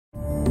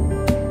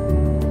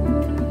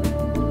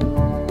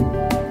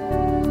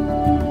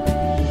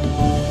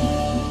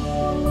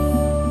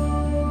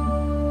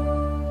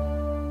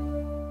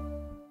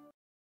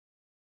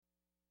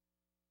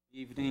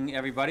Evening,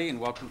 everybody, and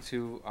welcome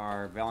to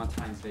our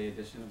Valentine's Day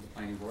edition of the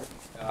Planning Board.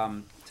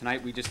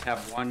 Tonight, we just have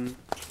one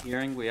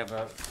hearing. We have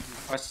a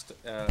request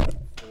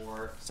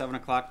for 7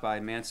 o'clock by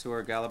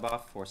Mansour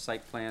Galabaf for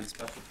site plan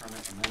special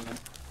permit amendment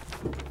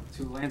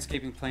to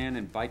landscaping plan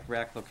and bike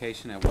rack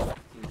location at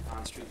 115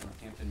 Pond Street,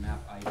 Northampton,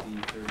 map ID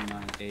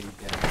 39A-4.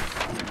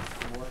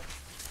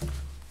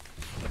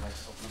 I'd like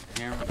to open up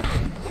the hearing.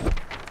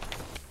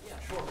 Yeah,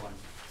 short one.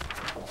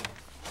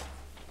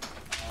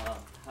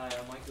 Hi,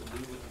 I'm Michael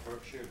Liu with the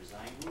Berkshire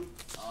Design Group.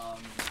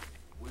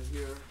 We're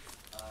here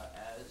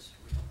as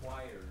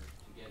required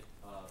to get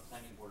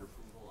planning board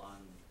approval on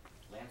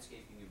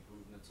landscaping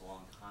improvements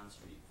along Con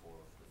Street for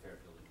the Fair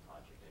Building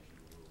project, as you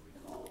will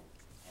recall.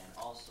 And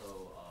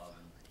also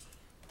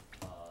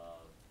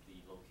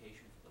the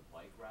location for the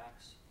bike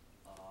racks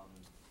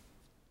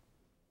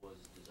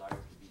was desired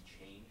to be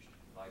changed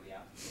by the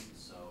applicant,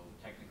 so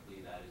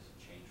technically that is a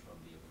change from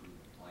the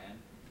approved plan.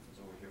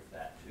 So we're here for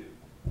that too.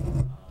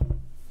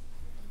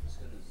 I'm just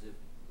going to zip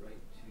right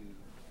to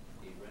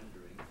a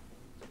rendering.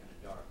 It's kind of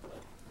dark,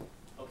 but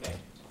okay.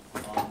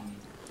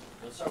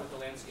 Let's start with the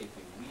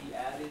landscaping. We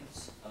added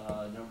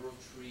a number of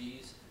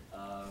trees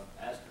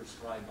as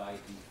prescribed by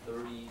the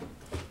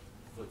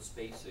 30-foot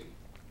spacing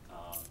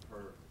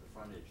per the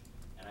frontage.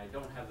 And I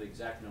don't have the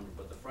exact number,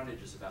 but the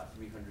frontage is about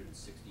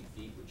 360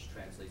 feet, which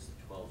translates to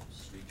 12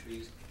 street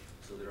trees.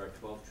 So there are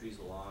 12 trees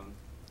along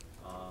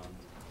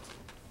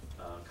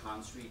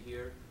Con Street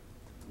here.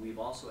 We've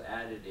also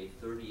added a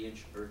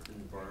 30-inch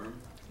earthen berm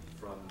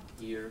from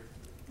here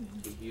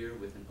to here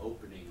with an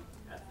opening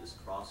at this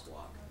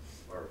crosswalk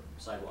or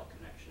sidewalk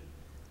connection.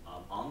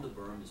 On the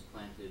berm is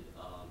planted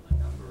a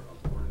number of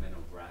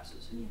ornamental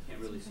grasses. And you can't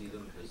really see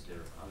them because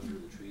they're under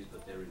the trees,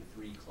 but they're in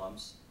 3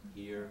 clumps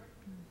here,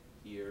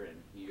 here,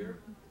 and here.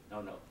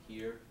 No,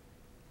 here,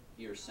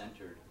 here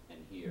centered,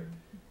 and here.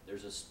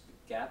 There's a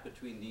gap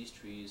between these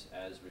trees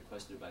as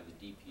requested by the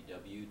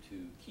DPW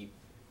to keep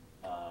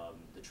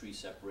the trees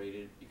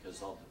separated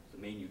because all the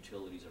main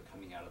utilities are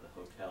coming out of the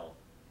hotel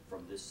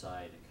from this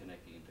side and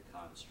connecting into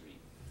Con Street.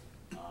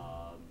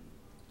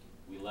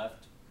 We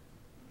left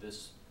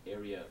this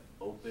area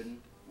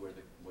open where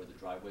the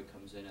driveway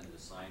comes in and the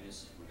sign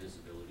is for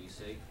visibility's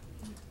sake.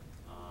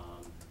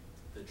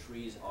 The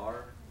trees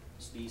are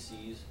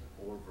species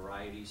or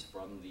varieties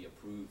from the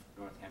approved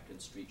Northampton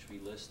street tree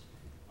list.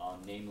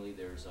 Namely,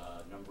 there's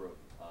a number of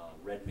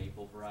red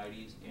maple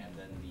varieties and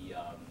then the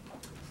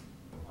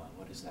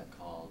what is that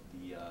called?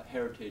 The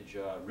heritage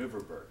river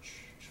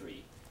birch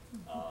tree,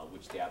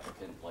 which the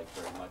applicant liked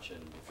very much.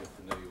 And if you're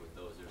familiar with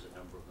those, there's a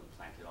number of them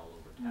planted all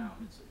over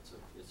town.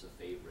 It's a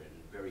favorite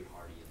and very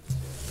hardy in this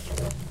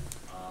area.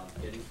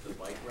 Getting to the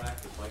bike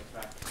rack is originally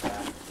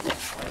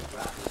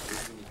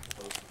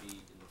supposed to be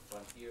in the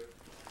front here,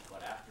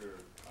 but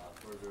after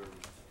further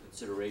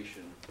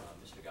consideration,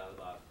 Mr.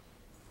 Galabaf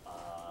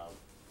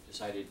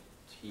decided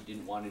he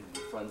didn't want it in the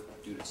front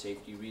due to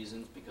safety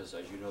reasons because,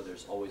 as you know,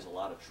 there's always a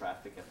lot of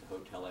traffic at the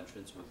hotel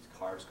entrance with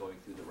cars going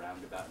through the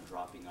roundabout and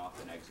dropping off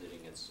and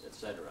exiting,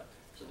 etc.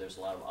 So there's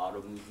a lot of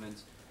auto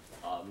movements.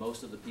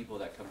 Most of the people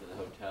that come to the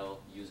hotel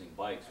using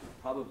bikes would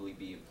probably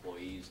be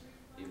employees.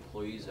 The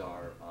employees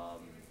are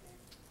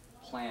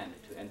planned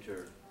to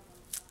enter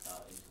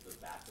into the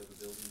back of the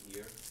building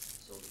here.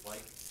 So the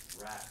bike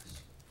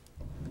racks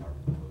are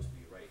supposed to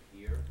be right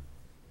here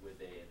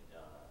with a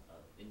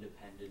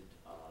independent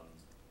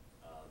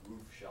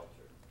roof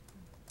shelter,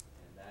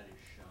 and that is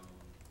shown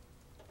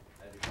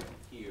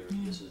here.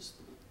 This is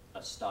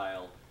a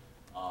style.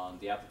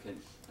 The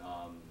applicant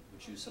would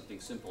choose something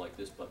simple like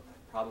this, but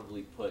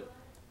probably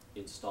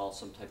install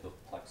some type of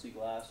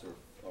plexiglass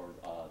or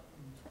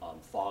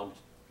fogged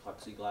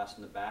plexiglass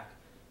in the back,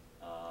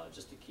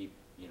 just to keep,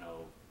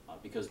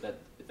 because that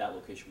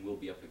location will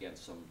be up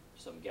against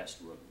some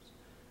guest rooms.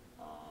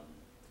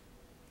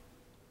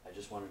 I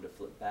just wanted to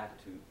flip back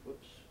to,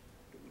 whoops,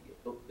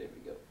 oh, there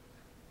we go.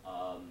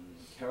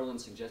 Carolyn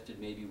suggested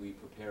maybe we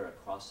prepare a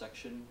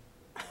cross-section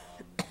to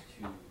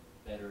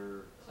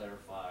better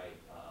clarify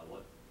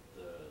what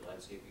the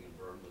landscaping and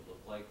berm would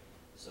look like.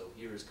 So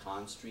here is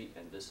Con Street,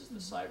 and this is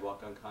the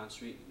sidewalk on Con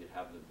Street. You'd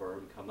have the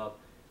berm come up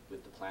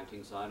with the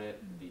plantings on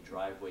it, the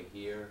driveway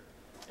here,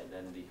 and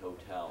then the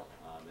hotel,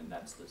 and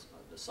that's the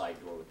side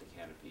door with the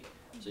canopy.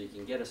 So you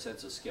can get a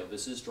sense of scale.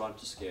 This is drawn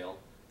to scale.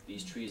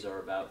 These trees are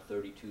about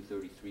 32,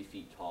 33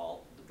 feet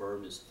tall. The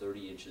berm is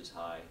 30 inches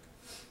high.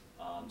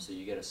 So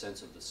you get a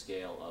sense of the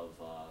scale of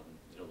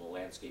the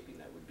landscaping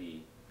that would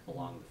be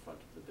along the front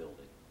of the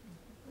building.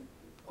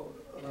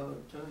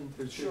 Can I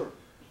interject? Sure.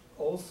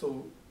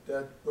 Also,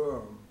 that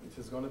berm, it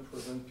is going to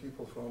prevent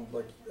people from,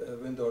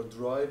 when they are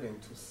driving,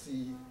 to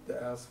see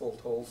the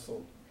asphalt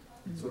also.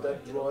 So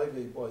that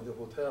driveway by the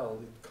hotel,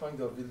 it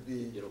kind of will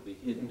be... It'll be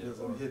hidden.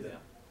 Hidden.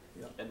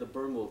 Yeah. And the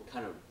berm will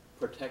kind of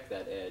protect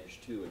that edge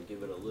too and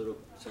give it a little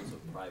sense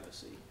of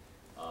privacy,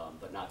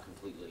 but not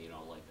completely,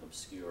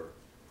 obscure,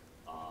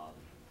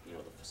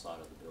 the facade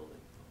of the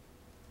building.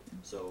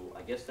 So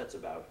I guess that's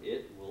about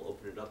it. We'll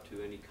open it up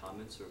to any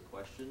comments or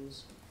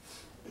questions.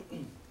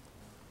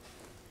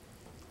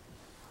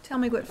 Tell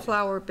me what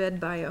flower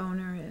bed by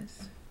owner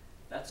is.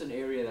 That's an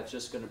area that's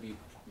just gonna be,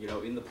 you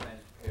know, in the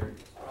plans prepared,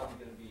 it's probably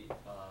gonna be,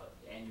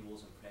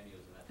 annuals and perennials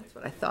and that type of thing. That's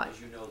what I thought.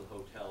 As you know, the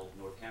hotel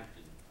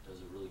Northampton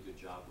does a really good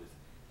job with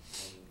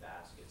hanging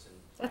baskets and.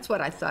 That's what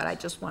I thought, I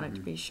just wanted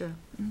to be sure.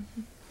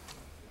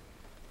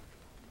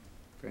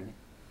 Brandy?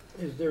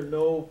 Is there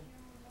no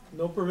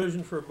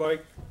provision for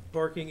bike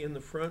parking in the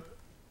front?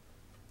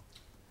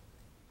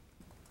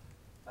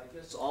 I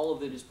guess all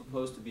of it is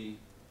proposed to be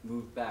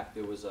moved back.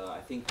 There was,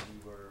 I think the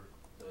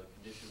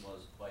condition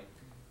was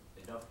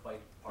enough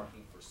bike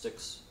parking for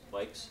 6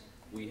 bikes.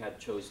 We had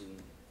chosen,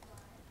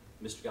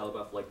 Mr.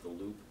 Galaboff liked the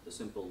loop, the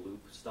simple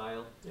loop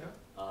style.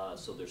 Yeah.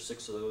 So there's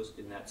 6 of those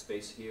in that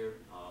space here.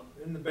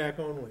 In the back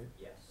only?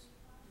 Yes.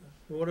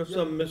 What if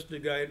some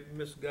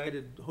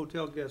misguided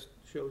hotel guest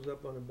shows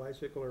up on a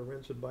bicycle or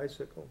rents a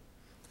bicycle?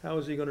 How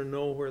is he gonna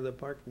know where to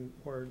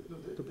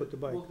put the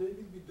bike? Well, they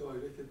will be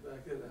directed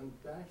back there,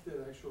 and back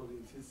there actually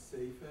it is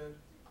safer.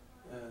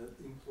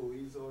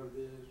 Employees are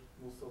there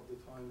most of the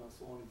time and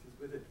so on. It is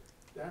better.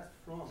 That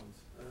front,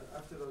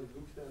 after I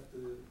looked at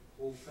the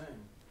whole thing,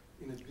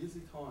 in a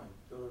busy time,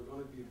 there are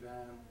gonna be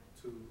vans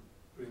to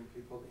bring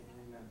people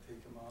in and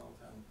take them out,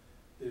 and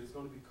there's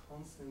going to be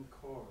constant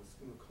cars,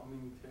 you know,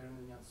 coming,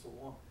 turning, and so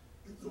on.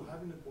 So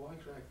having a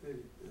bike rack there,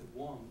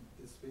 one,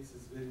 the space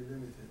is very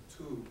limited.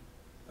 2,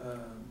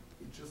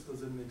 it just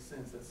doesn't make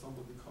sense that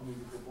somebody coming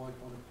with a bike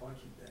want to park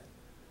it there.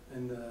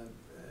 And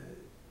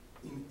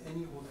in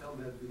any hotel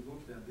that we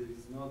looked at, there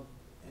is not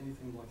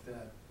anything like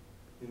that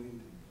in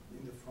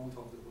the front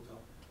of the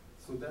hotel.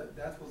 So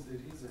that was the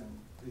reason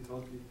we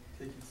thought we'd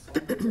take it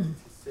somewhere that it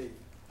is safe.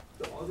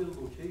 The other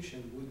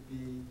location would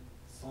be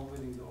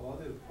somewhere in the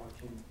other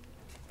parking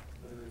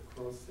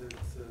across that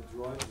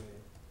driveway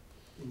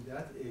in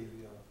that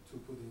area to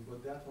put in,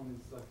 but that one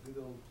is like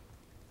little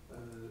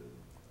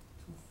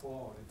too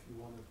far, if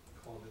you want to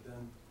call it.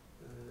 And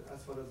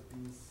as far as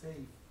being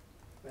safe,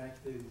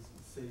 back there is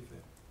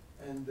safer.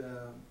 And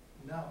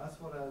now, as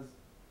far as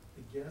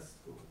the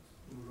guest goes,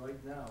 you know,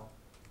 right now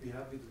we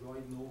have with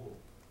Ride Novo,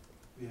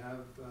 we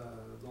have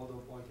a lot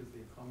of bikers.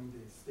 They come in,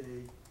 they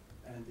stay,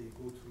 and they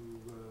go to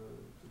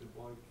the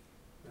bike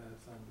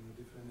paths and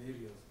different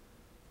areas.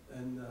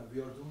 And we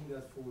are doing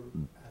that for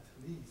at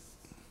least,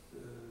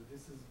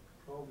 this is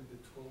probably the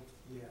 12th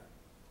year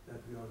that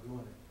we are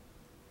doing it.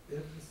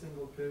 Every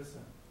single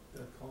person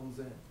that comes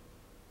in,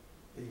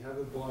 they have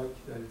a bike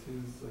that it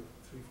is like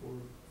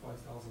 $3,000, $4,000,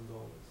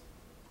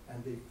 $5,000,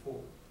 and they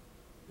fall.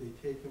 They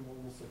take them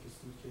almost like a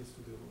suitcase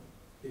to the room.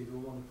 They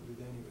don't want to put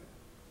it anywhere.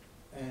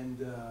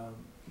 And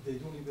they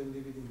don't even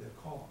leave it in their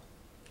car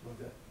like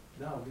that.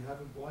 Now we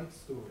have a bike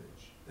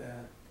storage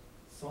that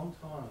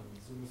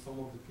sometimes, you know, some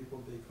of the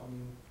people, they come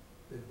in,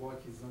 their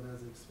bike is not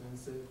as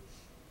expensive,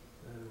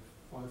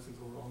 $500,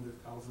 $600 or under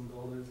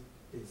 $1,000,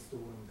 they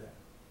store them there,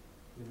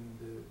 you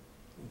know,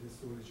 in the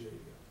storage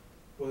area.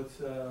 But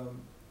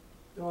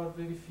there are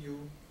very few.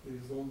 There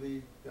is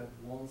only that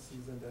one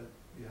season that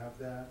we have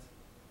that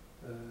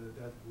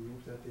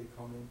group that they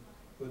come in.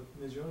 But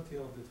majority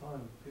of the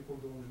time, people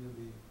don't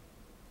really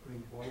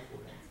bring bike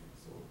or anything.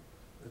 So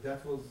that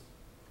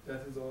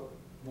is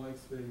my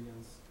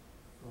experience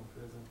from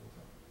present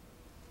hotel.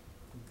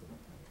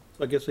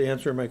 I guess the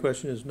answer to my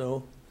question is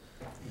no.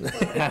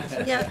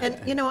 Yeah,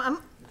 and you know,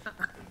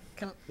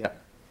 Yeah.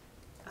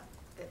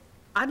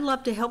 I'd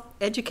love to help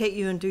educate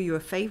you and do you a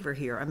favor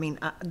here. I mean,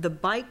 the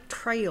bike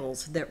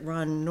trails that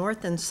run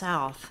north and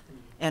south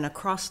and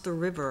across the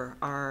river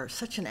are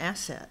such an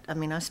asset. I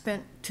mean, I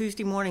spent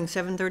Tuesday morning,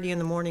 7:30 in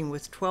the morning,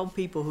 with 12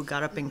 people who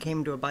got up and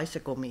came to a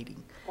bicycle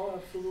meeting. Oh,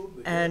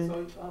 absolutely. And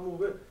yes, I'm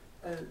aware.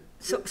 And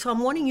so I'm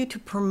wanting you to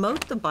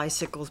promote the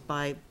bicycles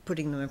by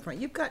putting them in front.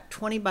 You've got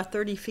 20 by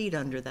 30 feet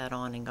under that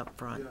awning up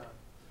front. yeah.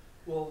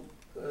 Well,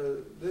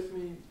 let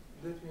me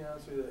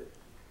answer that.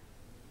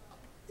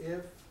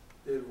 If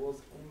there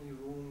was any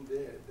room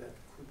there that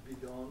could be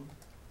done,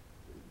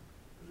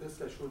 rest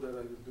assured that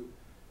I will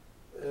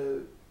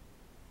do.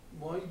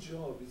 My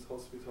job is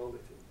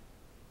hospitality.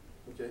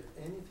 Okay,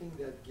 anything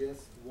that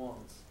guest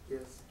wants,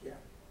 guests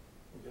get.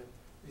 Okay,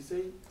 we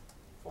say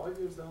 5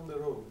 years down the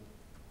road,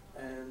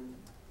 and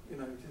you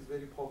know it is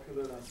very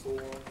popular and so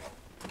on.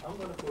 I'm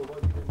going to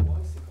provide you a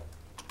bicycle,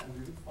 and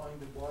we will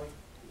find a bike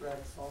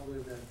rack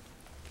somewhere that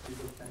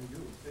people can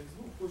use. There is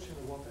no question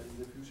about that in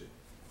the future.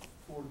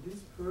 For this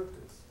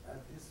purpose,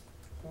 at this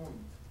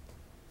point,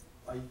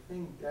 I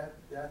think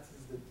that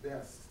is the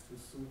best to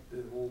suit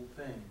the whole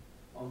thing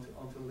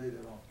until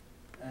later on.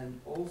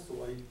 And also,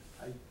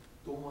 I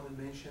don't want to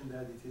mention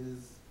that it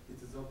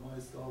is not my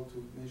style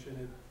to mention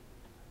it.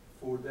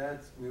 For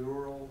that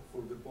mural,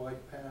 for the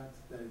bike path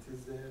that it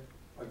is there,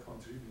 I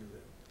contribute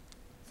it.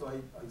 So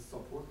I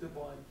support the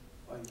bike,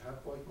 I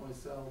have bike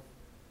myself,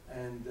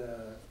 and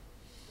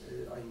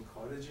I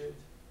encourage it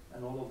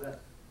and all of that.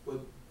 But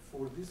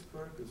for this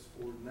purpose,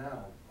 for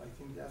now, I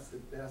think that's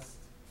the best,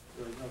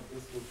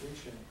 best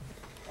location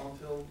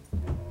until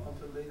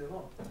later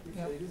on.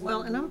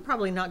 Well, and I'm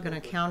probably not going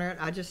to counter it.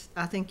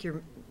 I think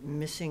you're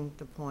missing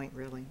the point,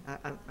 really.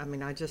 I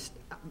mean,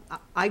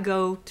 I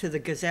go to the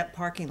Gazette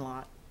parking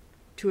lot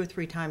 2 or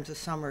 3 times a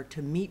summer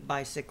to meet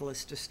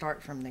bicyclists to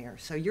start from there.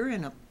 So you're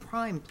in a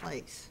prime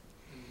place.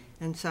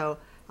 And so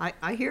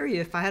I hear you.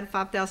 If I had a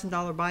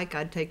 $5,000 bike,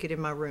 I'd take it in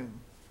my room.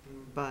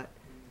 But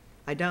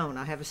I don't.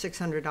 I have a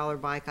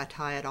 $600 bike. I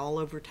tie it all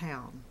over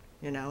town,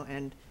 you know,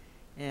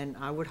 and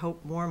I would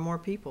hope more and more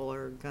people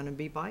are going to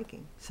be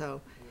biking. So,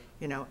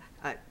 you know,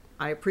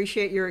 I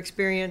appreciate your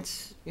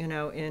experience, you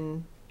know,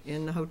 in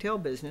the hotel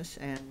business,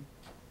 and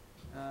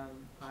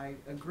I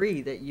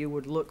agree that you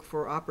would look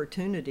for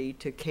opportunity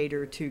to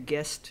cater to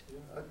guest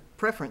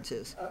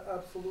preferences.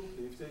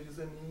 Absolutely. If there is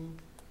a need,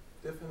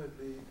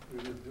 definitely we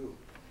will do.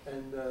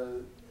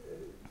 And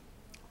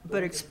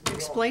But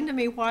explain to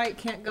me why it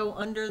can't go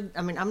under,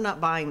 I mean, I'm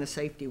not buying the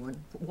safety one.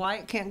 Why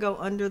it can't go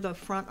under the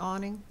front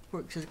awning?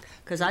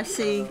 Because I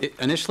see,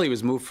 Initially, it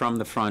was moved from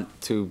the front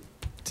to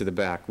the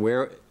back.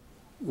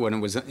 When it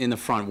was in the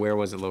front, where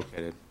was it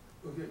located?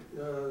 Okay,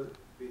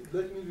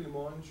 let me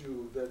remind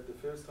you that the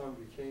first time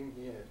we came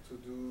here to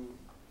do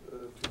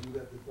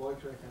that, the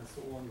bike rack and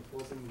so on, it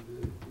wasn't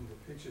in the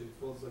picture.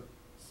 It was like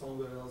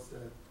somewhere else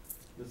that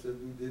Mr.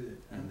 Lu did it.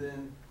 And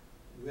then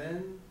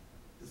when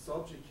the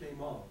subject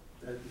came up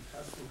that it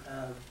has to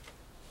have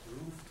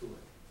roof to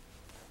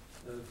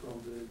it from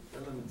the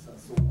elements and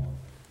so on,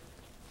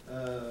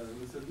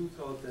 Mr. Lu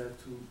thought that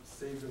to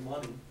save the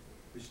money,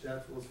 which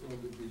that was from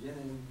the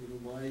beginning, you know,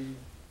 my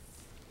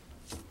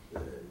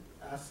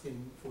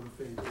asking for a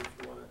favor, if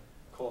you want to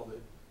call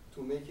it,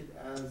 to make it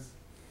as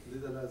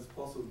little as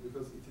possible,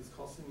 because it is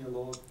costing a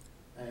lot,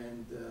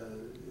 and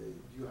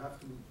you have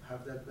to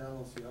have that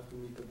balance, you have to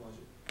meet the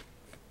budget.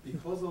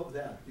 Because of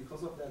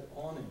that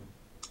awning,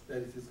 that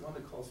it is going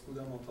to cost good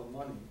amount of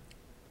money,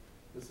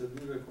 Mr.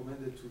 Lee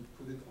recommended to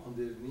put it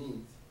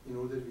underneath in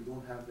order we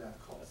don't have that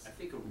cost. I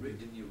think in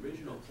the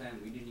original plan,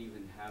 we didn't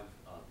even have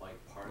bike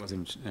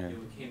parking. Yeah.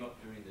 It came up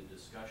during the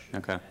discussion.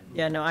 Okay. and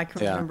yeah, no, I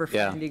can Yeah, remember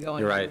yeah, Frandy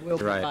going, you're right, we'll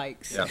you're right.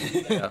 bikes. Yeah.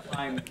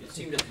 It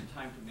seemed at the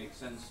time to make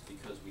sense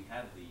because we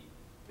had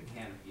the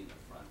canopy in the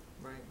front.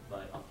 Right.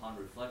 But upon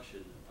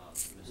reflection,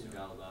 Mr.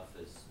 Galabaf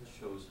has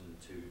chosen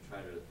to try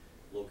to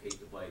locate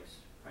the bikes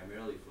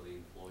primarily for the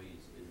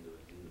employees in the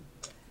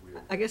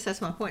rear. I guess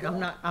that's my point.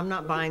 I'm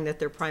not buying that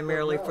they're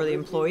primarily for the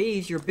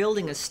employees. You're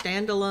building a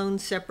standalone,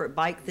 separate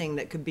bike thing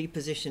that could be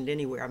positioned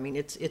anywhere. I mean,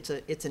 it's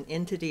an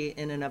entity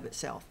in and of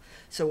itself.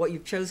 So what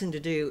you've chosen to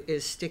do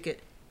is stick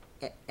it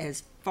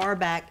as far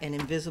back and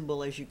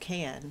invisible as you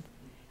can.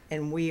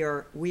 And we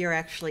are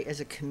actually, as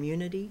a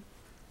community,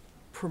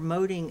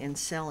 promoting and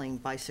selling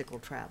bicycle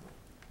travel.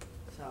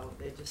 So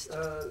they just.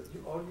 Are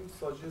you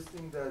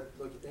suggesting that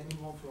like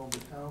anyone from the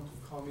town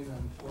to come in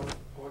and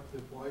park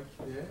the bike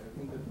there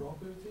in the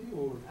property,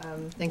 or?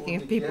 I'm thinking or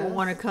if the people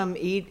want to guests? come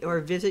eat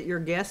or visit your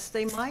guests,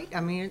 they might.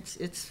 I mean,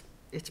 it's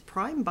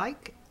prime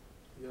bike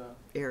Yeah.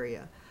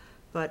 area.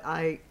 But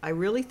I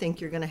really think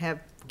you're going to have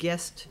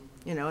guests,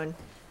 you know, and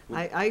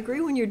I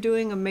agree when you're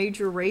doing a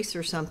major race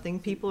or something,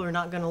 people are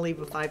not going to leave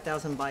a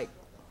 5,000 bike.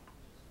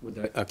 With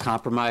a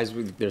compromise,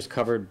 there's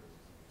covered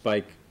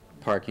bike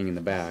parking in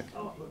the back.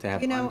 To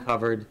have You know,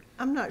 uncovered,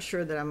 I'm not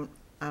sure that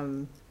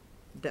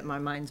that my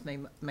mind's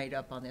made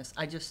up on this.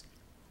 I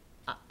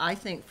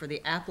think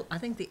I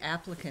think the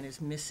applicant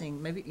is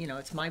missing, maybe, you know,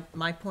 it's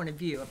my point of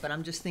view, but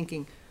I'm just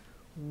thinking,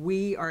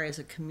 we are as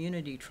a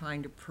community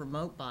trying to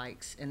promote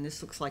bikes, and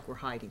this looks like we're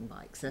hiding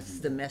bikes. That's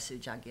the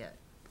message I get.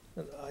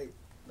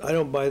 I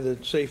don't buy the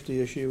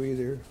safety issue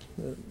either.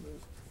 Okay,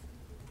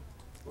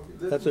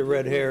 That's a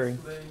red herring.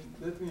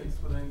 Let me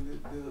explain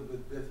a little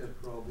bit better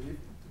probably.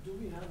 Do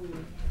we have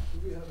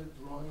a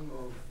drawing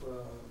of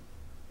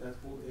that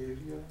whole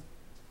area?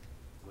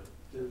 What,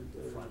 The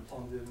front?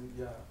 on the,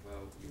 yeah.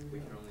 Well, we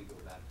can only go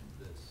back to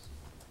this.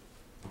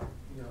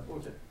 Yeah,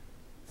 okay.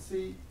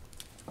 See,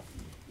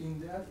 in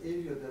that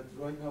area that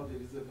right now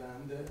there is a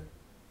van there,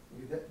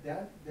 okay,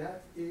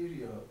 that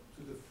area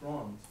to the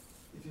front,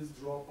 it is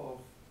drop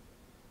off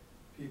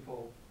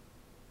people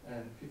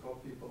and pick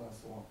up people and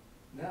so on.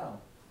 Now,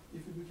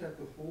 if you look at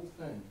the whole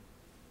thing,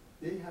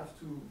 they have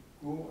to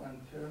go and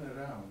turn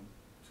around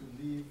to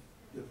leave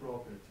the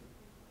property,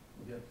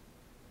 okay?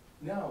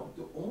 Now,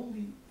 the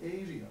only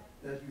area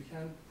that you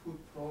can put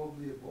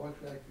probably a bike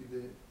rack with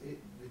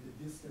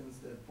the distance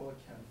that bike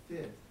can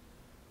fit,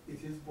 it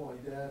is by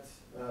that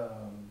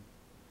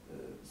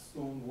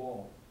stone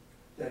wall.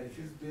 That it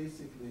is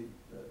basically,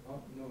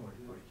 no,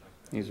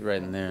 he's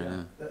right in there.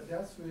 yeah, Yeah.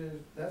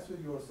 that's where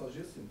you are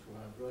suggesting to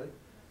have, right?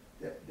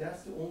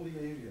 That's the only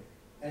area.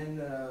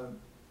 And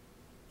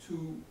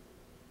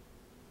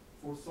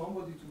for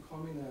somebody to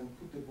come in and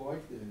put the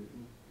bike there,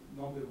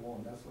 number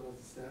one, as far as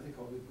the static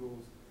of it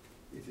goes,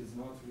 it is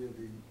not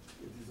really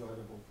a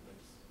desirable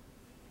place.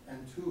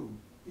 And two,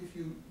 if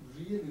you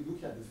really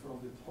look at it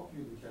from the top,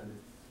 you look at it,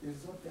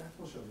 there's not that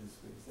much of a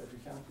space that you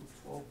can put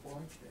 12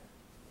 bikes there.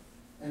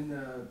 And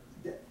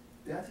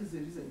that is the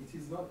reason. It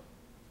is not,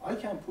 I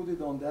can put it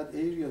on that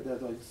area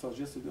that I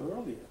suggested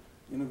earlier.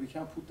 You know, we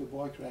can put the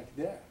bike rack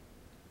there,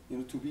 you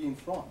know, to be in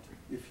front,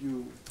 if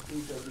you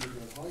think that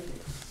we are hiding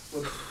it.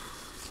 But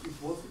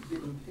the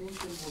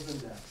intention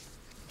wasn't that.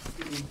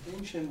 the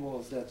intention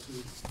was that to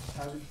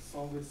have it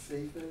somewhere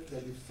safer,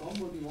 that if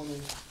somebody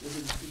wanted, whether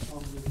it's sit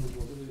on the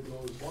or whatever they go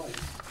bike,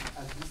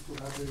 at least to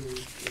have a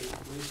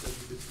place that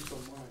with a peace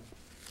of mind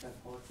can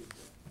park it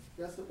there.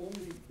 That's the only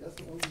reason it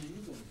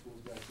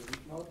was that. But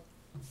if not,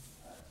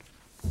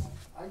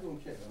 I don't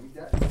care. I mean,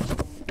 that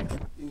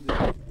in the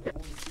whole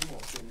scheme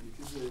of things,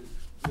 it is a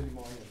very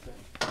minor thing.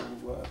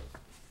 So,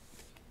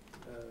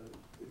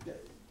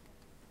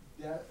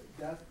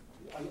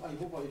 I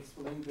hope I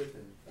explained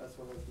better as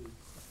far as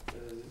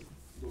the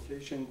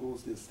location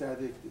goes, the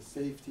static, the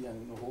safety,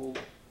 and the whole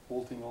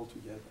thing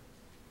altogether.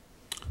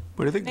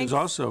 But I think there's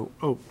Thanks. also,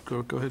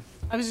 go ahead.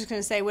 I was just going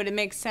to say, would it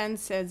make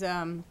sense as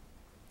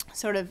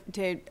sort of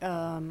to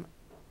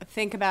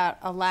think about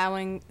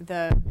allowing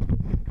the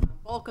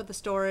bulk of the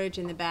storage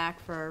in the back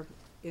for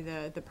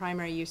the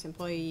primary use,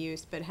 employee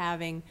use, but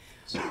having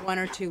 1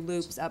 or 2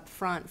 loops up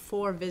front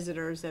for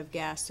visitors of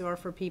guests or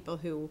for people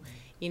who,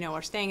 you know,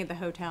 are staying at the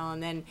hotel,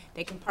 and then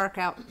they can park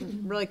out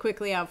really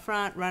quickly out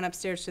front, run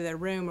upstairs to their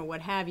room or what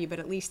have you, but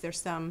at least there's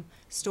some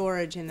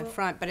storage in the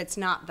front, but it's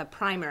not the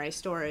primary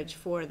storage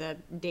for the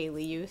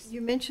daily use. You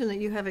mentioned that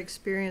you have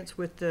experience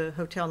with the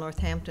Hotel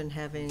Northampton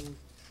having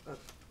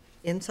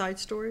inside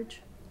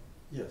storage.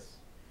 Yes.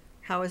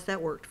 How has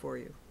that worked for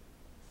you?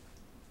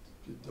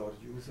 They are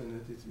using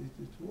it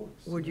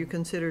works. Would you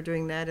consider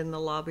doing that in the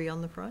lobby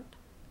on the front?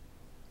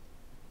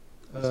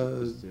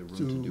 Is there room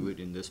to do it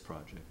in this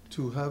project?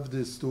 To have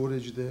the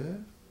storage there,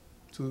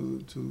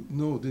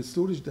 no, the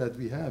storage that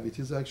we have, it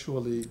is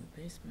actually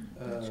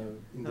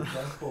in the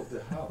back of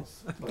the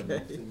house. Type of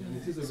thing. And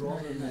it is a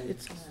rather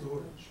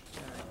storage.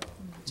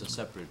 It's a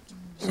separate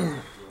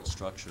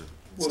structure.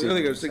 Well, the other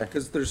thing I was thinking,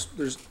 because there's,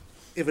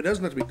 if it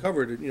doesn't have to be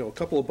covered, you know, a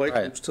couple of bike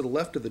Right. loops to the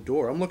left of the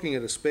door. I'm looking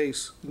at a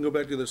space. You can go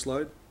back to the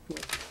slide.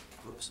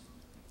 Oops.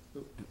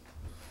 To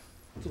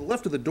the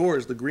left of the door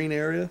is the green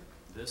area.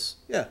 This?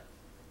 Yeah.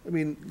 I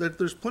mean,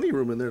 there's plenty of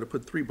room in there to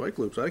put 3 bike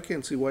loops. I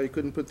can't see why you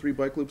couldn't put 3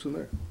 bike loops in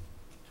there.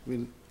 I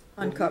mean,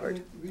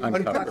 Uncovered.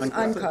 Uncovered.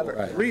 Uncovered.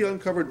 Right. 3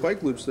 uncovered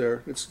bike loops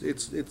there. It's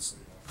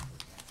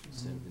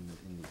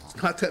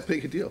not that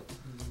big a deal.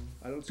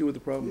 I don't see what the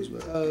problem is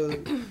with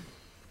that.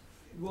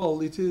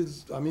 Well, it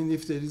is, I mean,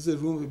 if there is a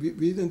room, we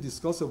didn't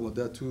discuss about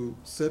that to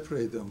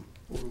separate them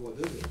or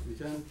whatever. We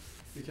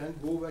can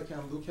go back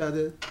and look at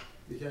it.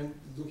 We can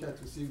look at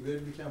to see where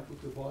we can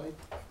put the bike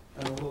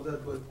and all of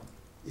that, but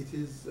it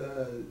is,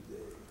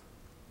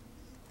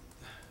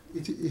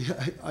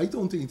 I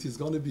don't think it is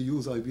gonna be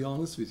used, I'll be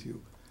honest with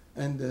you.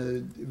 And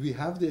we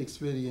have the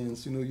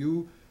experience, you know,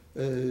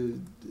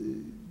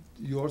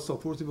 you are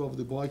supportive of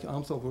the bike,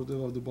 I'm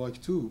supportive of the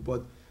bike too,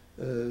 but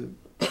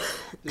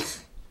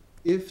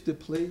if the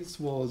place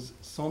was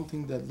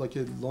something that, like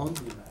a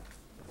laundromat,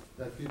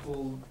 that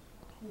people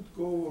would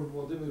go or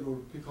whatever, or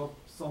pick up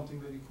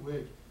something very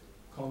quick,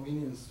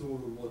 convenience store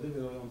or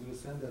whatever, I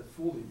understand that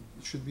fully,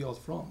 it should be out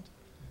front.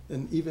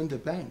 And even the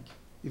bank,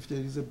 if there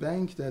is a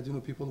bank that, you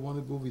know, people want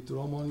to go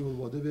withdraw money or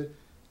whatever,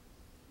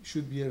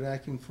 should be a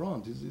rack in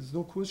front, there's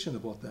no question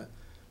about that.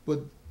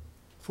 But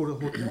for a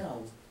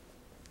hotel,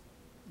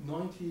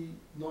 99%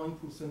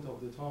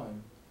 of the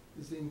time,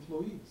 is the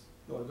employees,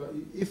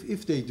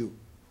 if they do.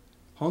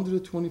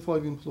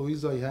 125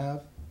 employees I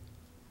have,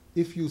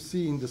 if you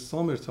see in the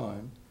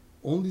summertime,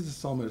 only the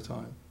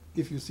summertime,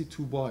 if you see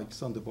 2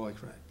 bikes on the bike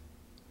rack,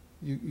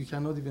 you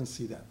cannot even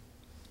see that.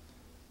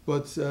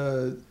 But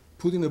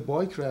putting a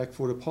bike rack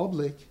for the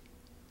public,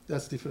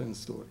 that's a different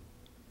story.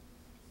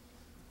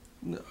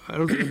 No, I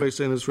don't think anybody's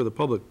saying this is for the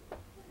public.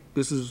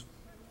 This is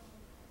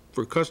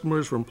for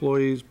customers, for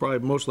employees, probably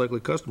most likely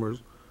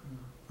customers.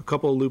 A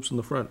couple of loops in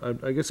the front.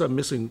 I guess I'm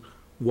missing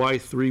why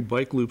 3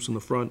 bike loops in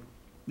the front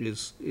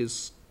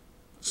is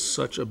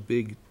such a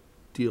big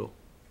deal.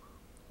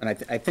 And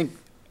I think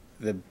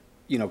the,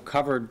 you know,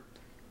 covered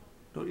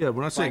Yeah,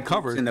 we're not saying bike loops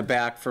covered. in the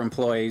back for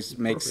employees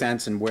makes Perfect.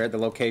 sense, and where the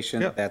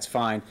location, Yeah. that's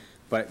fine.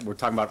 But we're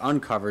talking about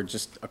uncovered,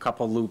 just a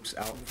couple loops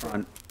out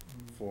front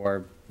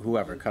for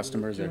whoever,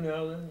 customers or. 2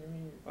 now then? You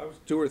mean, I was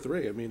 2 or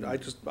 3. I mean, I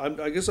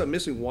guess I'm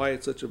missing why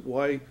it's such a,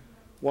 why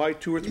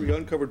 2 or 3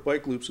 uncovered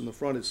bike loops in the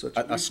front is such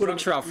a. A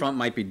structure out front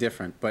might be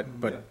different, but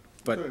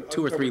Sure,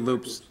 2 or 3 uncovered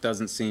loops loops.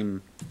 doesn't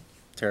seem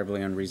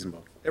terribly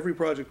unreasonable. Every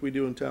project we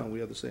do in town, we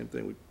have the same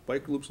thing. We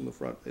bike loops in the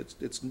front.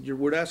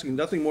 We're asking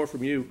nothing more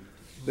from you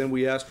than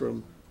we asked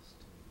from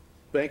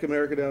Bank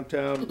America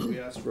downtown, we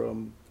asked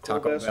from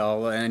Taco Colbest,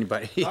 Bell,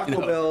 anybody. you Taco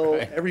know, Bell,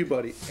 right?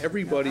 everybody I'm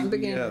we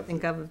beginning to have.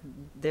 think of,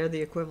 they're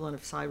the equivalent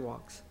of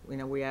sidewalks. You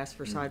know, we ask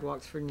for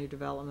sidewalks for new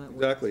development.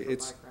 we ask Exactly. for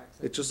It's, bike racks.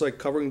 it's just like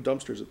covering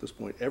dumpsters at this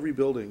point. Every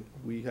building,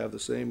 we have the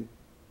same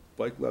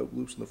bike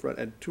loops in the front,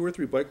 and 2 or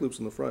 3 bike loops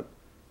in the front,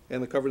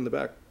 and the cover in the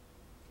back.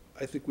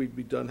 I think we'd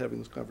be done having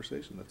this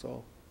conversation, that's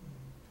all.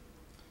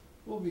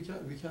 Well, we can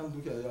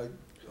look at it.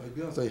 I'll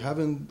be honest, I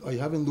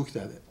haven't looked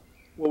at it.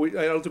 Well,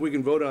 I don't think we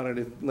can vote on it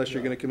unless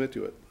you're gonna commit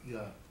to it.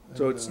 Yeah.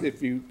 So And, it's,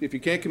 if you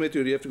can't commit to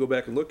it, you have to go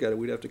back and look at it.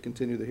 We'd have to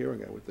continue the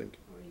hearing, I would think.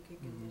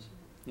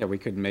 Yeah, we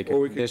could make a Or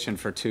we could- condition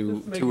for two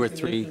Just make or a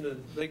 3. condition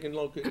that They can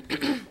locate at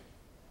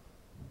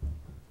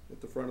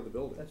the front of the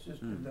building. Let's just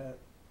Hmm. do that.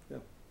 Yeah.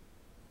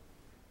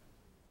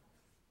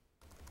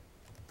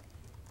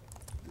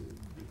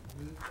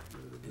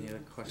 Any other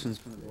questions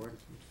from the board?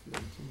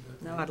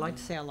 No, I'd like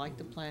to say I like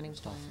the planning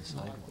plan.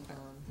 I like the berm.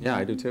 Yeah,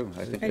 I do too.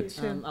 I think I do it's,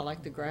 too. I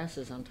like the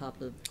grasses on top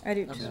of I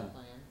do of the too.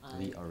 plan.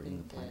 We I are in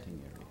think the that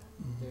planting area.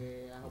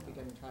 I hope he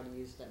doesn't try to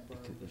use that berm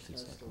for If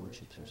it's snow like wood storage.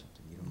 chips or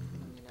something, you don't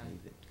even need to pave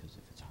it, because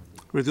if it's hardly.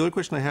 Right, the other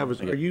question I have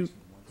is, are you,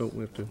 oh,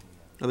 we have to,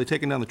 are they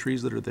taking down the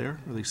trees that are there?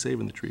 Or are they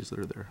saving the trees that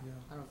are there?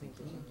 I don't think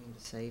there's anything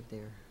to save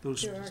there.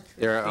 Those, There are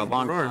they're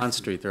along There are. Pond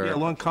Street, there yeah, are,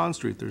 along Con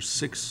Street, there's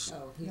 6,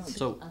 Oh,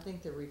 So- I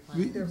think they're We,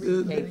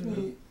 replanting. let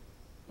me,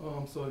 oh,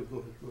 I'm sorry,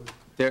 go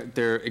ahead.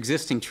 they're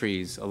existing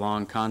trees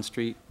along Con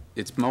Street.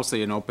 It's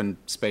mostly an open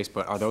space,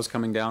 but are those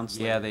coming down?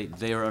 Yeah,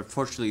 they are,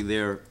 unfortunately,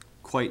 they're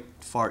quite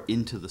far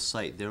into the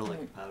site. They're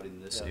like out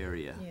in this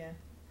area. Yeah.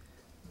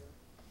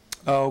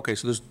 oh, okay,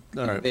 so there's,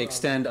 all right. They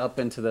extend up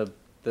into the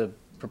Yeah,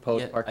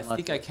 proposed I parking lot?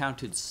 think I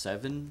counted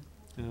 7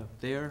 Yeah.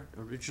 there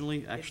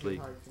originally, actually.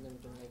 It'd be hard for them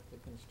to make the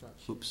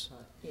construction. Oops.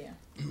 but- Yeah.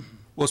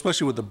 Well,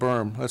 especially with the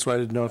berm, that's why I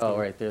didn't know if, Oh, they-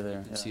 right, they're there.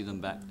 You can yeah. see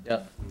them back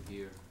Yep. through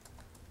here.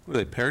 were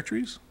they pear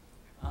trees?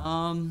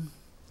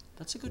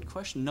 That's a good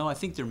question. No, I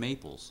think they're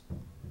maples,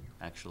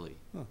 actually.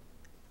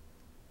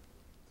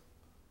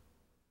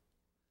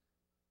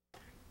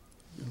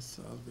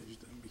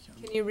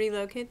 Can you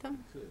relocate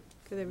them?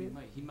 Could they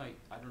He might,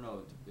 I don't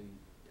know,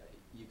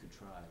 you could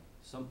try.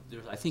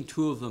 I think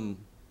 2 of them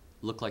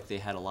look like they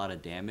had a lot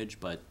of damage,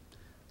 but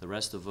the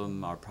rest of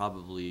them are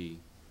probably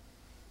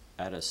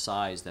at a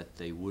size that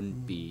they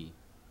wouldn't be,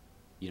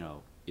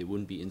 it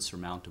wouldn't be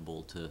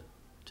insurmountable to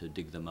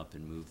dig them up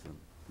and move them.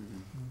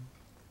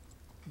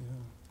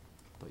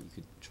 But you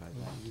could try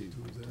that too,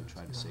 to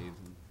try to save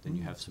them. Then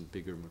you have some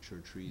bigger mature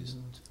trees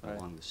Right.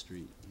 along the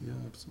street. Yeah,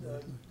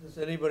 absolutely. Does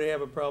anybody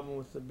have a problem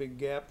with the big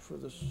gap for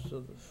the,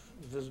 so the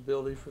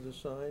visibility for the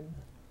sign?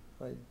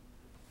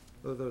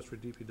 Oh, that was for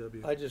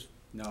DPW. I just,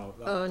 No,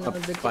 Oh, no, up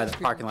the by the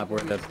parking lot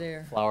where is the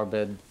there. flower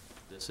bed,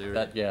 This area.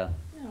 that, yeah,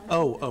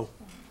 Oh,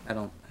 I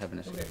don't have an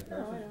issue. No,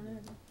 I don't know.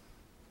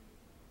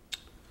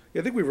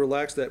 yeah, I think we've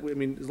relaxed that, I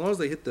mean, as long as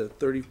they hit the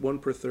 31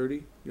 per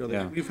 30,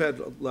 Yeah. we've had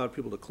a lot of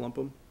people to clump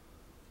them.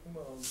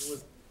 well,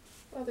 with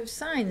Well, there's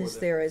signs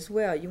there as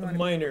well. You a want to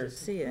minor,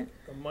 see it.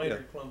 a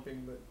minor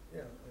clumping, but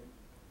yeah.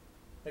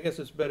 I guess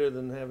it's better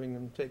than having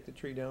them take the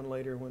tree down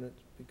later when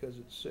it's, because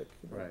it's sick.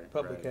 Right,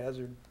 Public right.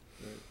 hazard.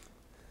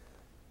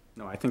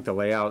 No, I think the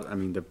layout, I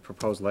mean, the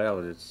proposed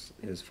layout is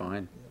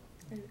fine.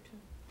 I do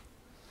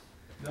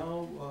too.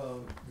 Now,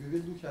 we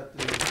will look at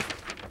the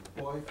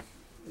bike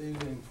area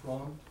in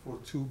front for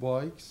 2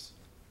 bikes.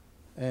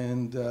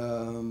 And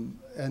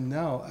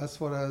now, as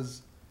far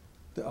as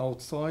the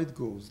outside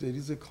goes, there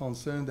is a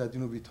concern that,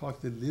 we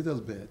talked a little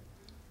bit.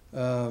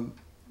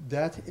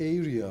 That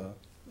area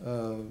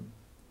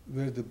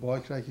where the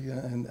bike rack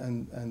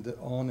and the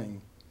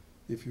awning,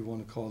 if you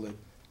want to call it,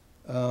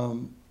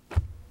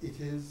 it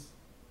is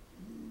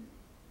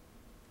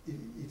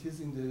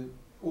in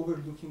the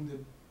overlooking the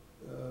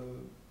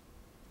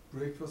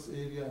breakfast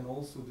area and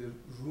also the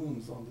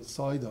rooms on the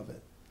side of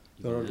it.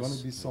 There are going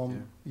to be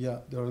some, there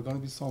are going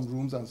to be some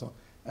rooms and so on,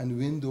 and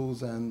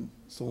windows and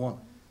so on.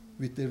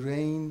 With the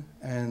rain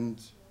and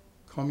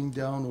coming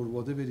down or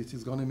whatever, it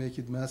is going to make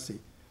it messy.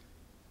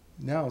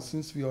 Now,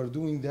 since we are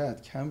doing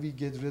that, can we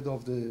get rid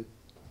of the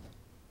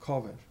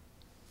cover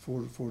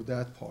for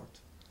that part?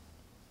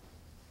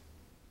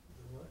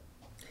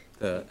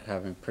 The,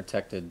 having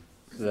protected,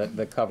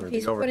 the cover, If the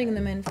he's overhang. putting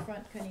them in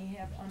front, can he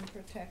have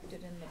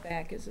unprotected in the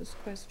back is his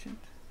question.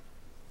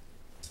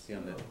 See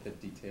on the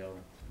detail.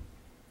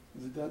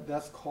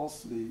 That's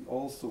costly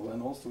also,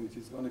 and also it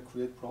is going to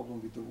create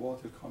problem with the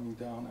water coming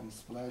down and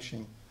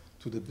splashing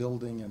to the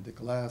building and the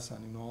glass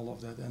and all of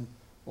that, and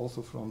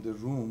also from the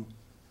room,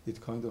 it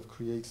kind of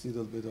creates a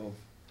little bit of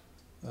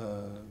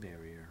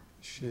Barrier.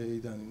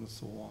 shade and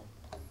so on.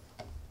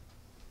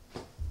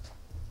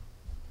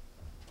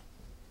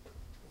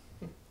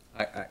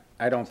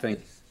 I don't think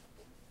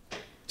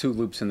 2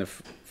 loops in the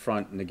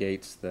front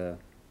negates the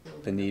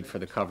need for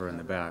the cover in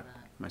the back.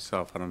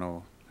 Myself, I don't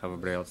know how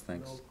everybody else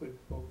thinks. No quid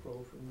pro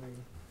quo from me.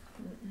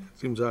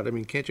 Seems odd, I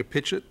mean, can't you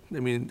pitch it? I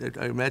mean,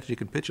 I imagine you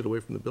could pitch it away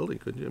from the building,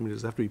 couldn't you? I mean,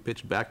 does it have to be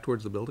pitched back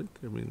towards the building?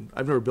 I mean,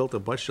 I've never built a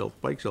bike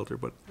shelter,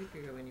 but, You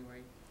could go anywhere.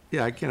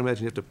 yeah, I can't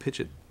imagine you have to pitch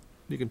it.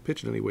 You can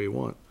pitch it any way you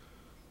want.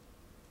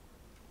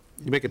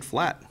 You make it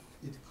flat.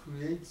 It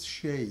creates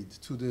shade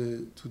to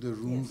the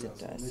rooms Yes, it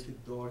as well, does. make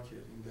it darker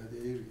in that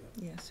area.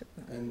 Yes, it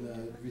will.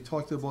 And we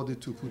talked about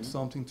it to put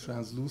something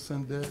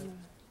translucent there.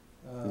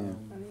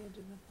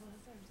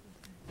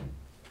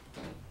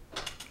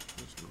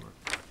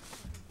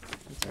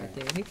 It's right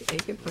there. He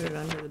could put it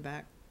under the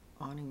back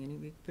awning, and he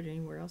could put it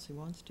anywhere else he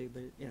wants to,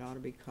 but it ought to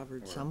be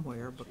covered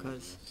somewhere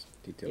because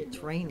Detail. it's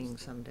raining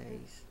some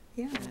days.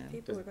 Yeah, Yeah.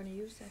 people are going to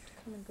use that to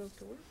come and go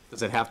to work.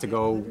 Does it have to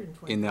go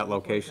in that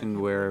location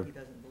where He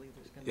doesn't believe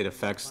there's gonna be it a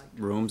affects bike.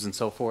 rooms and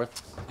so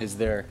forth? Is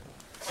there,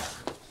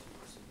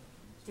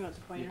 You want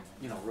the pointer?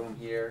 room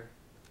here?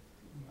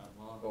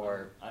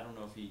 Or- I don't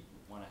know if you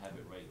wanna have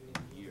it right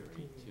in here,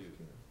 too.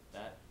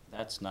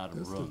 That's not a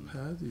That's the room.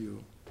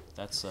 patio.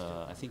 That's,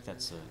 I think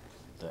that's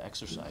the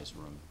exercise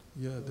room.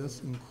 Yeah,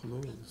 that's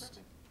enclosed.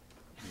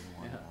 You don't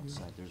want it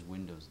outside, there's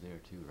windows there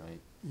too, right?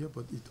 Yeah,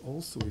 but it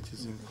also it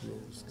is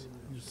enclosed.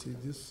 You see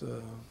this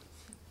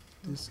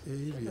this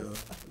area, this one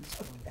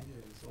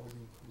here is all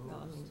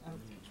enclosed.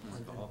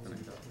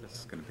 This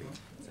is gonna be.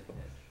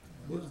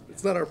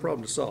 It's not our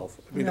problem to solve.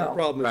 I mean, our No.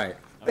 problem is, Right.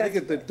 I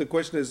think the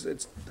question is,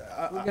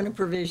 We're gonna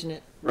provision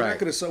it. we're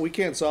not Right. gonna, we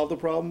can't solve the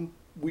problem.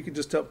 We can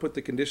just put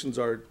the conditions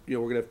are, we're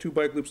gonna have 2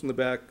 bike loops in the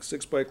back,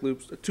 6 bike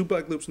loops, 2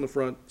 bike loops in the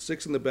front,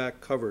 6 in the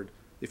back covered.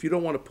 If you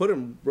don't wanna put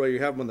them where you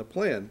have them on the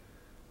plan,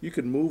 you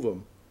can move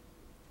them.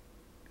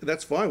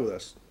 That's fine with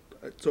us.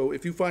 So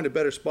if you find a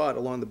better spot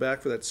along the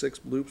back for that 6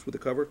 loops with the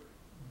cover,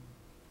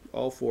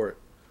 all for it.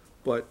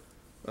 But,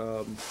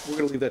 we're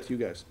gonna leave that to you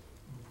guys.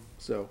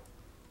 So,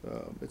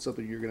 it's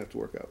something you're gonna have to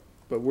work out.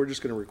 But we're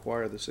just gonna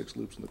require the 6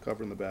 loops in the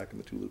cover in the back and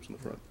the 2 loops in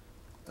the front.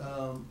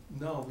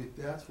 No, with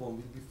that one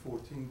will be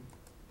 14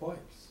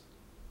 bikes.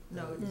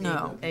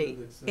 No,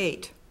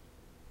 eight.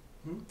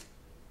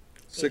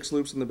 6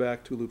 loops in the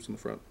back, 2 loops in the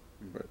front.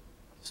 Right.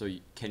 So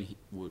can he,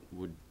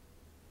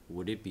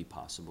 would it be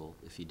possible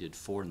if he did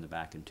 4 in the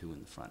back and 2 in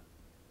the front?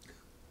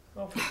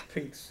 Oh, for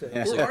Pete's sake.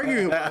 Yeah. We're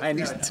arguing about I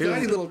need these two-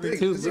 tiny little things.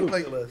 two This is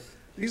like- Ridiculous.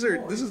 These are,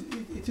 No, this is,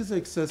 it is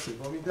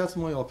excessive. I mean, that's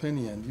my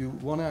opinion. You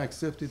wanna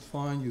accept it,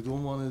 fine. You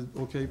don't wanna,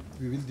 okay,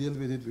 we will deal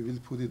with it, we will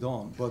put it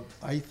on. But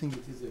I think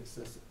it is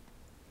excessive.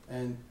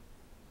 And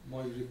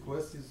my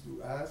request is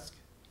to ask,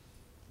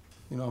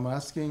 I'm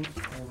asking,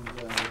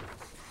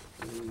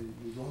 and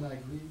you don't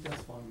agree,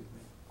 that's fine with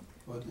me.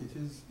 But it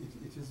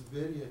is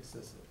very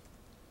excessive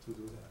to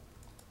do that.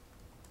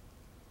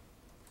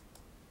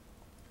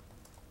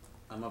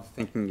 I'm of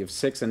thinking if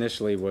 6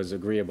 initially was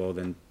agreeable,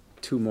 then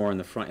 2 more in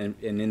the front,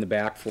 and in the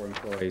back 4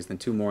 employees, then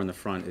 2 more in the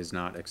front is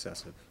not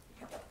excessive.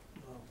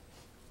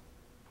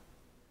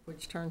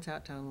 Which turns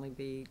out to only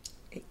be.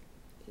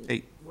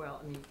 8.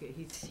 Well, I mean,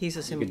 he's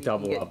assuming you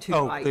double can up. get 2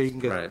 Oh, bikes there you can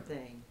get- per Right.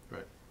 thing.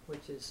 Right.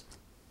 Which is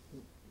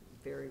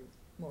very,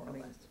 More I or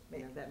mean,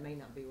 less. that may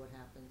not be what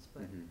happens,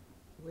 but Mhm.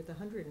 with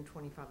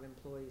 125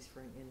 employees for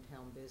an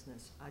in-town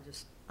business,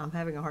 I'm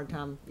having a hard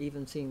time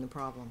even seeing the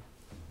problem.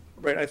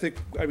 right, I think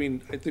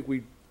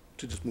we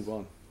should just move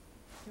on.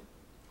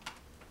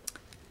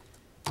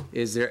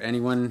 Is there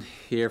anyone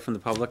here from the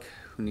public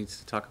who needs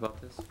to talk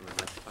about this? Or would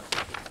like to talk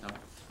about this? No?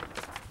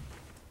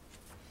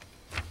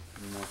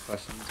 Any more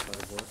questions by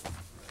the board?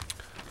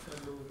 I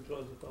move to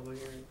close the public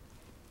hearing.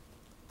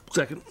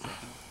 Second.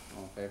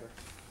 All in favor?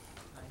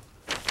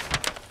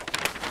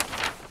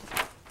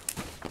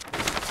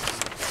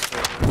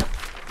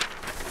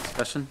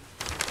 Discussion?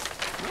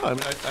 No, I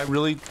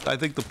mean, I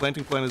think the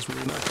planting plan is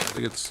really nice. I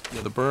think it's,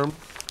 the berm,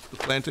 the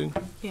planting,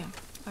 Yeah.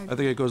 I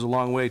think it goes a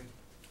long way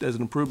as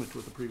an improvement to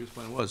what the previous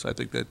plan was. I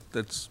think it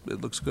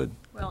looks good.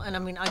 Well, and I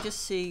mean, I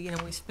just see,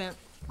 we spent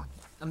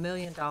 $1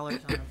 million on a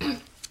bike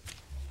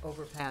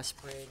overpass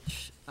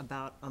bridge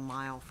about a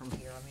mile from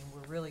here. I mean,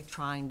 we're really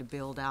trying to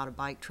build out a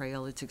bike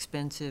trail. It's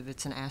expensive,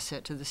 it's an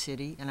asset to the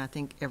city, and I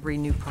think every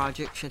new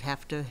project should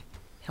have to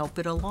help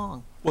it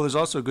along. Well, there's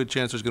also a good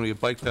chance there's going to be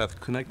a bike path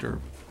connector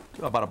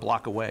about a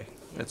block away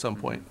at some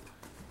point,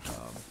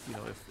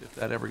 if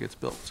that ever gets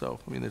built. So,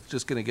 I mean, it's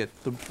just going to get,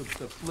 the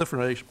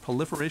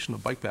proliferation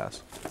of bike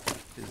paths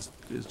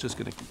is just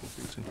going to keep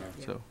increasing,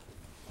 so.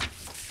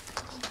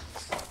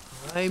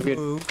 I We had-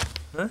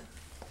 move,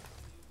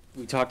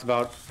 We talked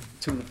about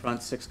 2 in the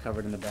front, 6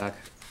 covered in the back.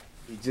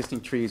 The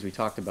existing trees we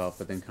talked about,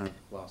 but then kind of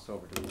glossed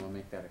over. Do we want to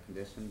make that a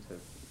condition to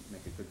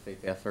make a good faith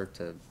effort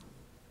to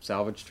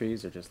salvage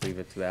trees, or just leave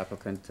it to the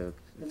applicant to,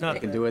 if they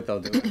can do it, they'll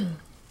do it?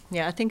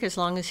 Yeah, I think as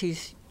long as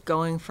he's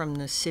going from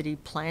the city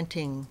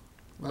planting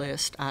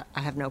list, I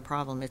have no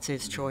problem. It's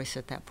his choice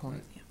at that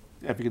point.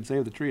 Yeah, if you can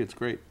save the tree, it's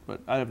great,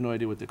 but I have no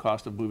idea what the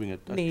cost of moving a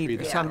Me tree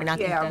either. is. So, I mean, I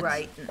think Yeah, that's-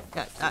 right.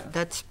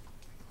 That's,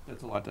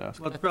 That's a lot to ask.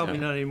 well, it's probably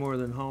not any more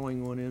than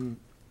hauling one in.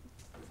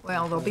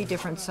 Well, there'll be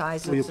different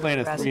sizes. Well, you of plant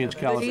a the rest 3-inch of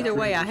it. caliber. but either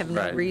way, I have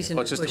no Right. reason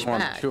Well, to it's just a push more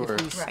back. mature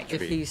Right. If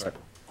tree, he's but-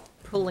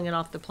 pulling it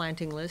off the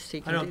planting list, he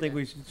I can do don't think that.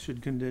 we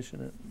should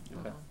condition it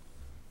Okay.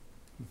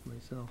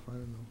 myself, I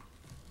don't know.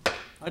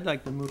 I'd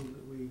like to move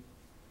that we,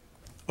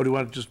 Oh, do you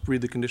want to just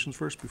read the conditions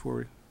first before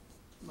we?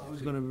 I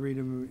was gonna read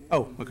them.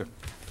 Oh, okay.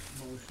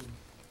 Motion.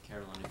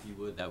 Caroline, if you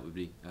would,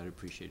 I'd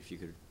appreciate if you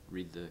could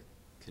read the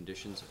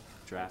conditions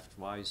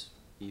draft-wise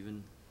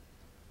even.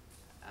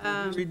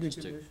 Read the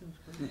Just to- conditions.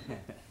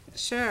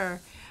 Sure.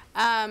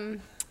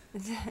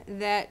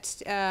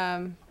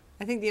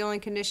 I think the only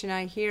condition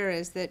I hear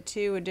is that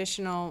 2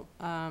 additional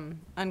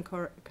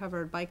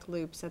uncovered bike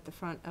loops at the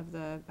front of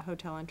the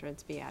hotel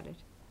entrance be added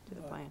to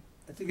the plan.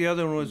 I think the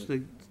other one was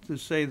to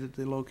say that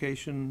the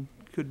location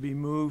could be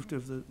moved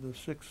of the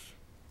 6,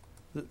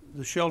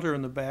 the shelter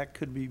in the back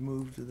could be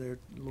moved to their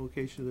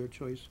location of their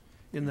choice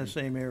in the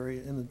same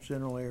area, in the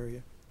general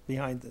area,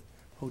 behind the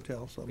hotel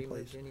Be moved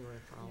someplace. anywhere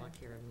for all I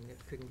care. I mean, it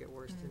couldn't get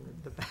worse than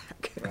the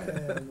back.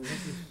 And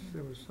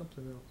there was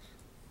something else.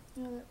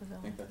 No, that was all.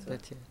 I think that's it.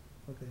 That's it.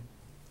 Okay.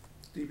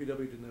 DPW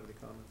didn't have any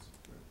comments.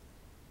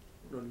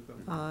 No new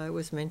comments. It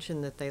was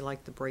mentioned that they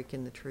like the break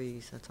in the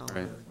trees, that's all.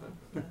 Right.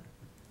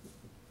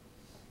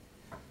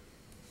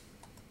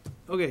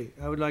 Okay,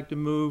 I would like to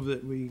move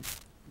that we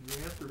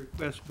grant the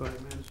request by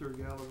Mansour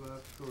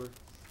Galavat for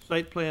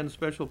site plan,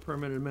 special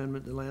permit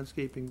amendment, the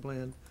landscaping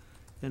plan,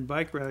 and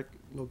bike rack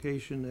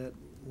location at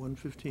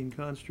 115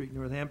 Con Street,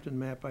 Northampton,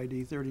 map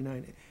ID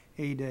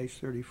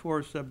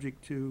 39A-34,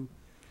 subject to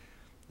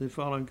the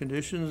following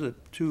conditions: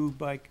 that 2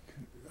 bike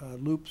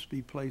loops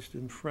be placed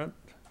in front,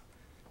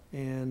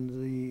 and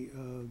the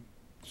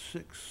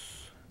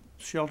 6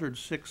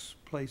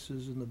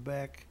 places in the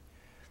back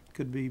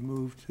could be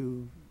moved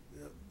to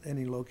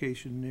any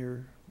location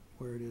near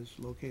where it is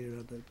located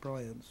on the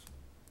plans.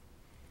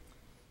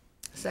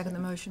 Second the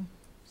motion.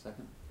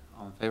 Second.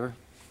 All in favor?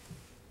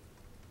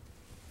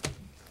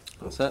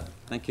 All set.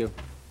 Thank you.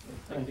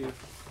 Thank you.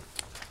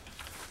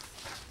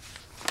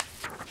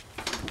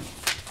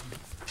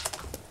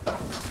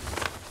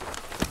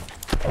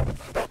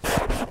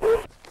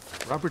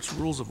 Robert's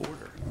Rules of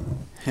Order.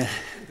 I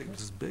think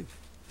this is big.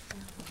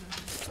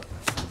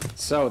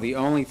 So the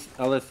only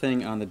other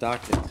thing on the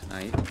docket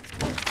tonight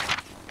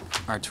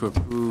are to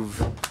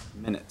approve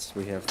minutes.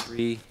 We have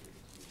 3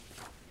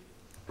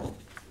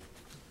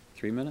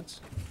 minutes?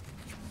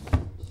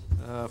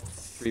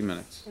 3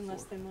 minutes. In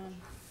less than one.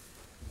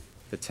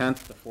 The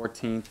 10th, the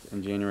 14th,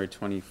 and January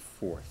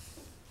 24th.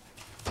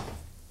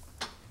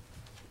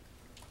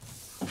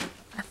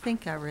 I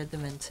think I read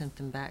them and sent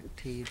them back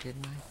to you,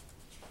 didn't I?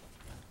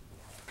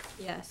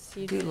 Yes,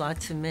 you Do did.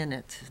 lots of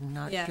minutes,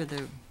 not Yeah. sure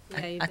the,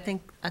 Yeah, you I did.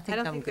 think I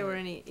don't I'm think there were good.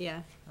 any,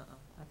 yeah. I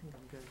think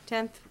I'm good.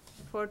 10th,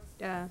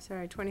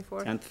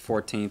 24th? 10th,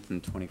 14th,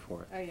 and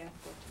 24th. Oh, yeah.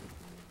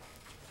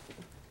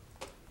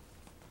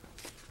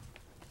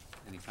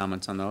 Any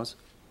comments on those?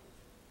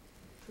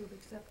 Approve,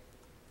 accept.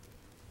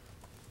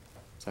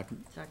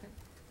 Second? Second?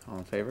 All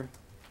in favor?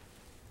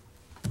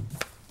 I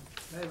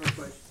have a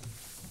question.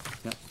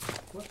 Yep.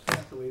 What's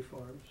Hathaway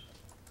Farms?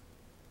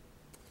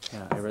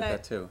 Yeah, I read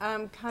that too.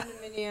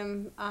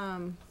 Condominium,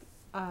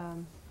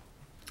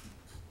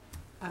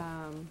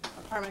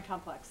 apartment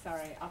complex,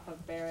 sorry, off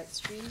of Barrett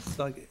Street. It's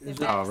like, It is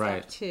it, backs Oh,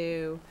 right. up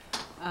to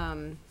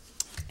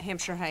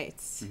Hampshire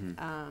Heights. Mhm.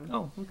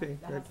 oh, okay.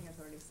 The Housing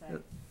Authority site.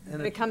 and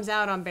But it comes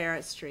out on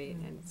Barrett Street,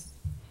 and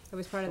it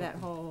was part of that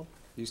whole,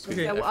 Used to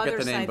be, Okay. I The forget other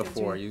the name side that's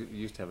before. re- You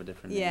used to have a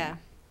different name. yeah.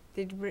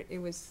 It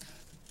was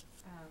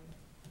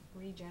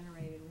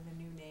regenerated with a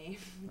new name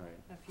Right.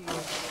 a few years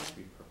ago.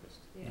 Repurposed.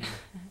 Yeah.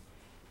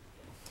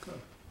 Okay.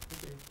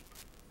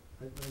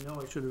 I know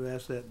I should have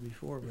asked that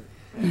before, but.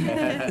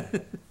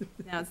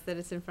 Now it's that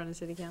it's in front of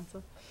city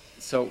council.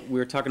 So we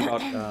were talking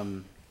about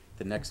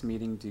the next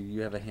meeting. Do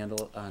you have a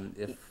handle on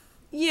if?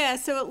 Yeah,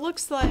 so it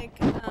looks like,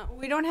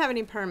 we don't have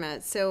any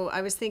permits, so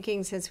I was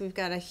thinking since we've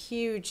got a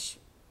huge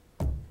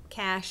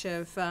cache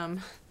of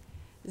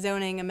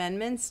zoning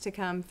amendments to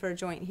come for a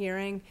joint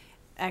hearing,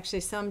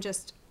 actually some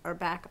just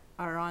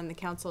are on the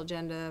council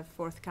agenda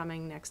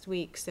forthcoming next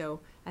week, so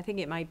I think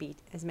it might be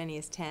as many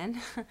as 10.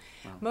 Wow.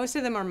 Most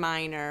of them are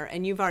minor,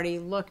 and you've already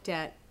looked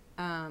at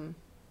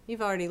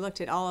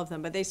all of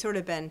them, but they've sort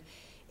of been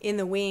in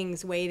the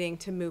wings waiting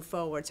to move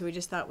forward, so we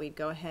just thought we'd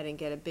go ahead and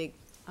get a big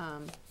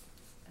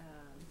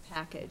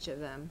package of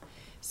them.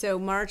 So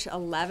March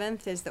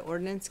 11th is the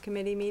ordinance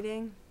committee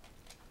meeting.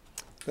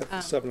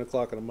 That's 7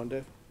 o'clock on a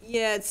Monday?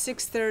 Yeah, it's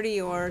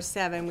 6:30 or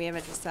 7, we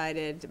haven't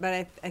decided, but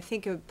I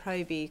think it would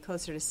probably be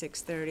closer to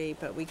 6:30,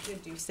 but we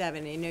could do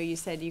 7. I know you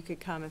said you could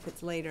come if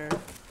it's later.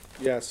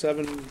 Yeah,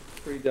 7,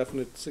 pretty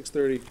definite,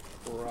 6:30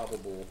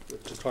 probable.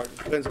 It's just hard,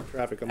 depends on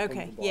traffic. I'm coming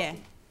Okay, from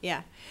Boston.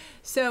 yeah.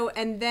 So,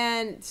 and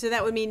then, so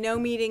that would mean no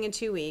meeting in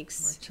 2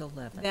 weeks. March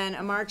 11th. Then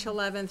a March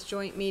 11th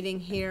joint meeting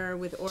here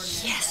with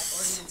ordinance,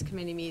 that ordinance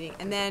committee meeting.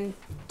 And then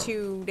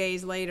 2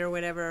 days later,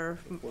 whatever,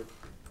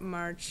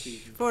 March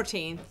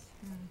 14th,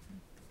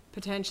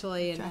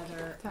 potentially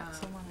another That's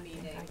the one I think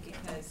meeting I can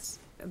because.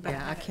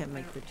 Yeah, I can't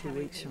make the 2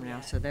 weeks from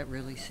now, so that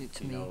really suits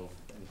Do you me. know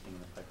anything in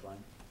the pipeline?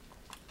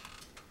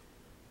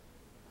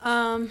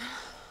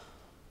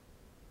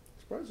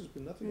 Surprised there's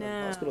been nothing No.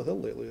 on Hospital Hill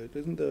lately.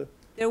 Isn't the,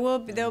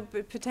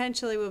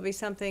 Potentially will be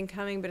something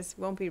coming, but it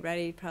won't be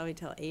ready probably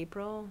till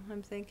April,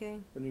 I'm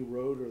thinking. the new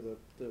road or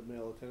the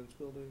male attendance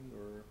building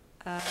or?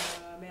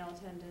 Male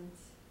attendance,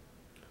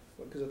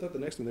 Because I thought the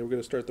next thing they were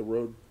gonna start the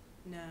road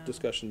no.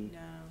 discussion. No.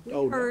 We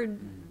Oh, no. heard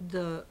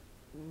the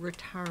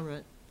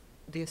retirement,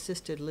 the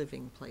assisted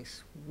living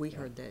place, we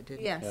heard that, didn't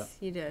we? Yes,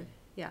 you did,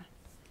 yeah.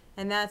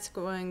 And that's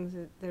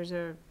going,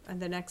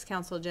 the next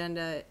council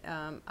agenda,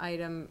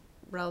 item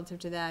relative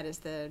to that is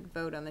the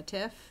vote on the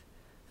TIF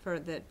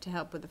to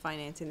help with the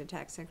financing, the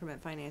tax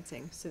increment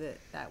financing, so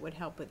that would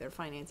help with their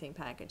financing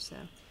package, so,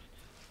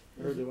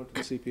 I heard they went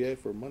to the CPA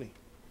for money.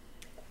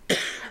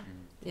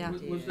 yeah.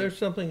 Was there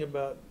something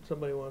about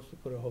somebody wants to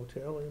put a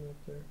hotel in up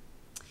there?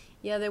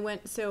 Yeah,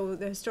 so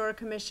the Historic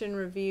Commission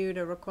reviewed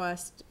a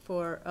request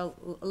for a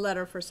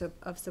letter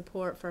of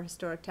support for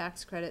historic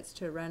tax credits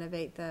to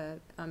renovate the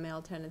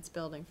male tenants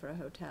building for a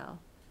hotel.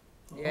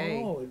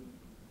 Yay. Oh,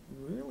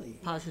 really?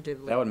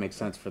 Positively. That would make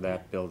sense for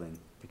that building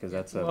because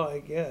that's Well, a I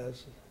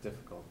guess,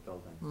 difficult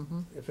building.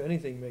 Mm-hmm. if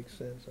anything makes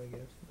sense, I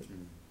guess. But,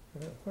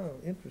 Mm. oh,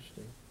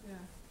 interesting.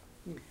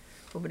 Yeah.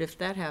 Well, but if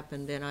that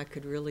happened, then I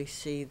could really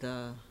see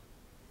the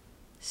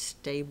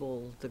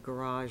stable, the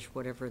garage,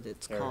 whatever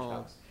that's Carriage called.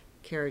 house.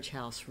 Carriage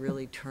house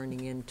really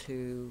turning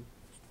into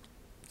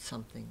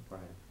something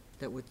Right,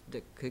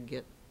 that could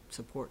get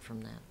support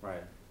from that.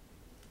 right.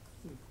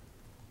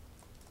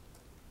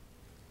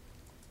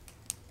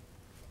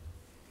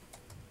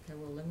 Okay,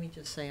 well, let me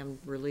just say I'm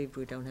relieved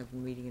we don't have a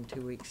meeting in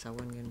 2 weeks. I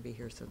wasn't gonna be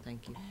here, so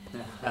thank you.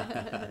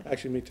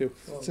 Actually, me too.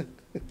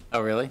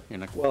 Oh, really? You're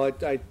not? Well,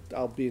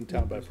 I'll be in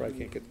town, but I probably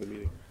can't get to the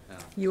meeting.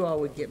 You all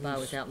would get by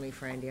without me,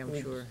 Frandy, I'm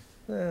sure.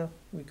 Yeah,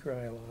 we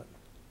cry a lot.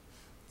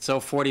 So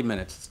 40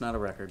 minutes, it's not a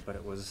record, but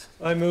it was,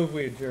 I move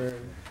we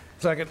adjourn.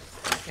 Second.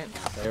 And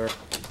they were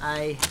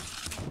I